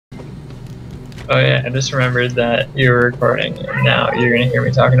Oh yeah, I just remembered that you were recording, and now you're gonna hear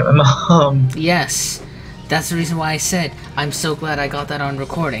me talking to my mom. Yes, that's the reason why I said I'm so glad I got that on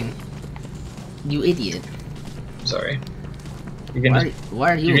recording. You idiot. I'm sorry. You can just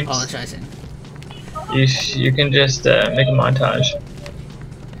Why are you you can just, apologizing? you can just make a montage.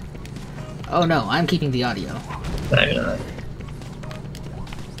 Oh no, I'm keeping the audio. No, you're not.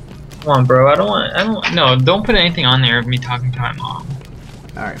 Come on, bro. I don't. No, don't put anything on there of me talking to my mom.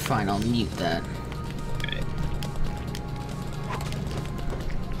 Alright, fine, I'll mute that. Okay.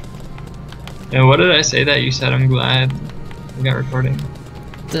 And what did I say that you said? I'm glad we got recording.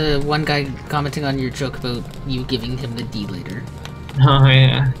 The one guy commenting on your joke about you giving him the D later. Oh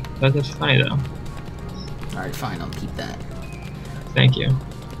yeah, that's funny though. Alright, fine, I'll keep that. Thank you.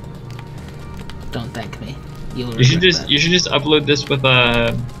 Don't thank me. You'll You should regret just that. you should just upload this with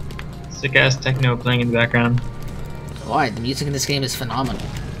a sick ass techno playing in the background. Why? The music in this game is phenomenal.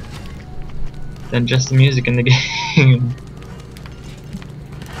 Than just the music in the game.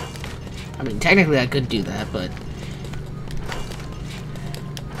 I mean, technically I could do that, but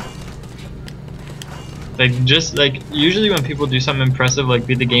Like just like usually when people do something impressive like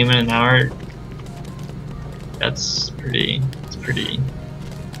beat the game in an hour, it's pretty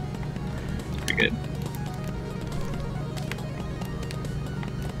good.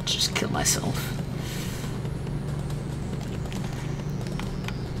 just kill myself.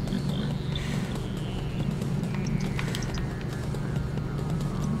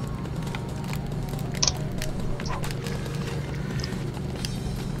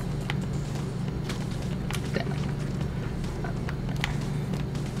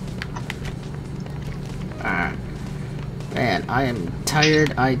 Man, I am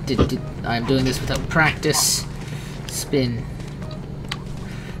tired. I'm doing this without practice. It's been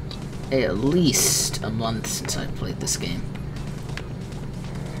at least a month since I've played this game.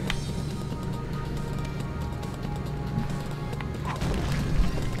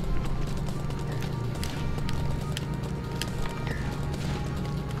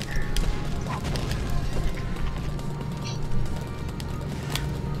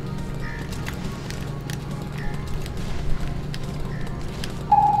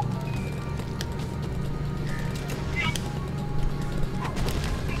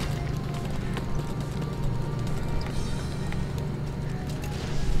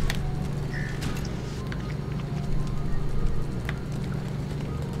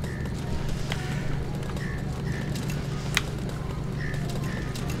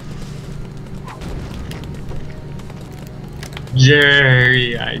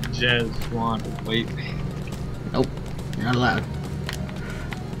 Jerry, I just want to wait. Nope, you're not allowed.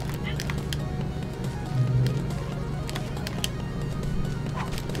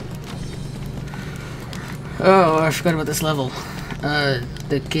 Oh, I forgot about this level.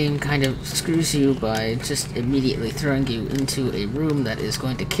 The game kind of screws you by just immediately throwing you into a room that is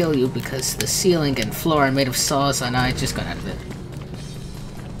going to kill you because the ceiling and floor are made of saws and I just got out of it.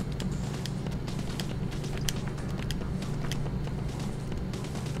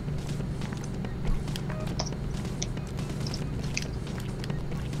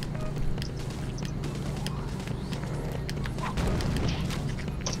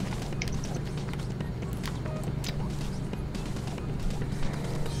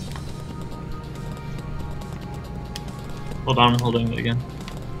 Hold on, I'm holding it again.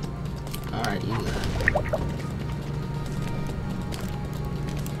 Alright, you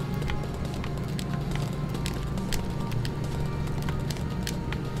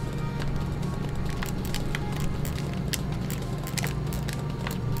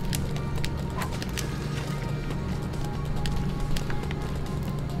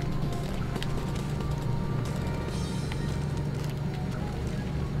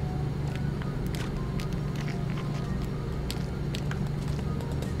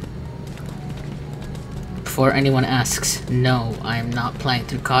Before anyone asks, no, I am not playing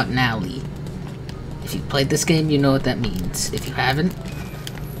through Cotton Alley. If you played this game, you know what that means. If you haven't,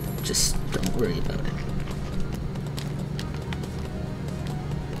 just don't worry about it.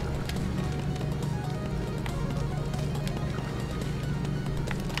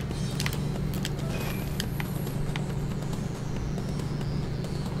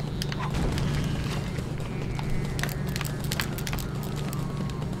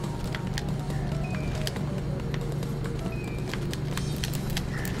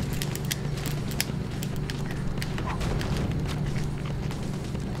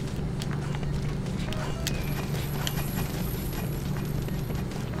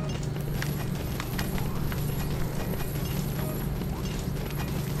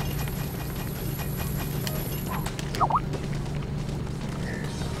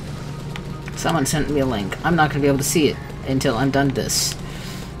 Someone sent me a link. I'm not gonna be able to see it until I'm done this.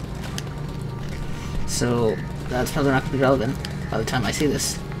 So that's probably not gonna be relevant by the time I see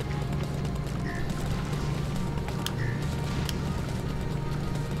this.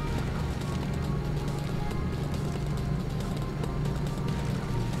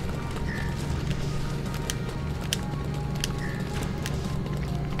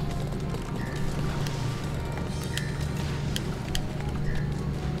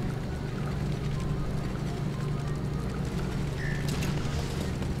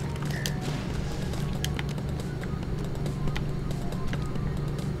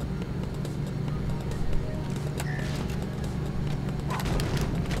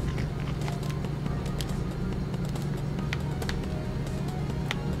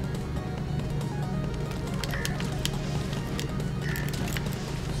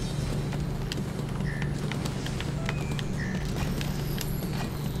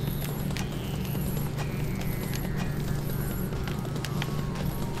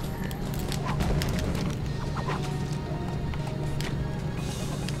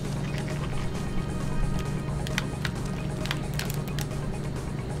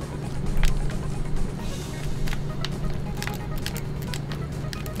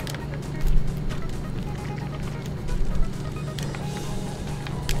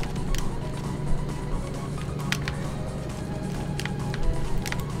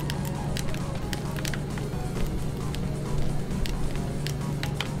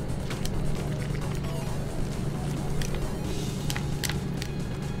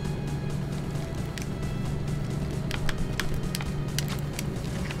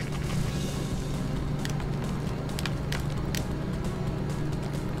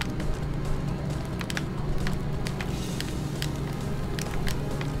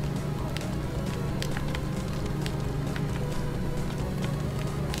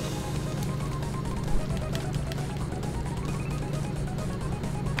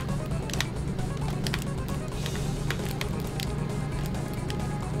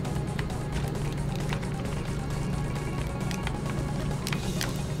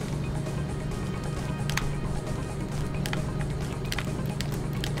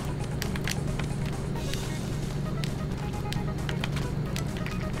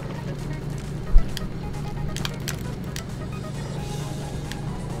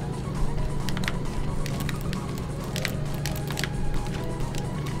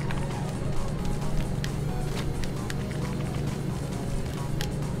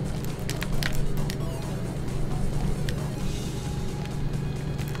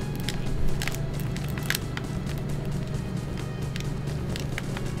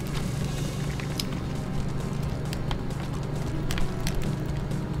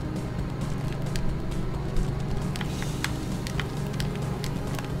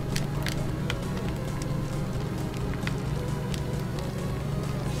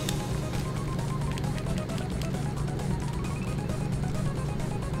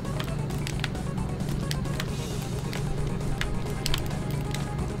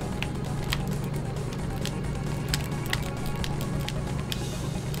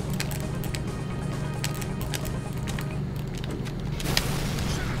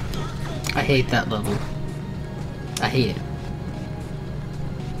 I hate that level. I hate it.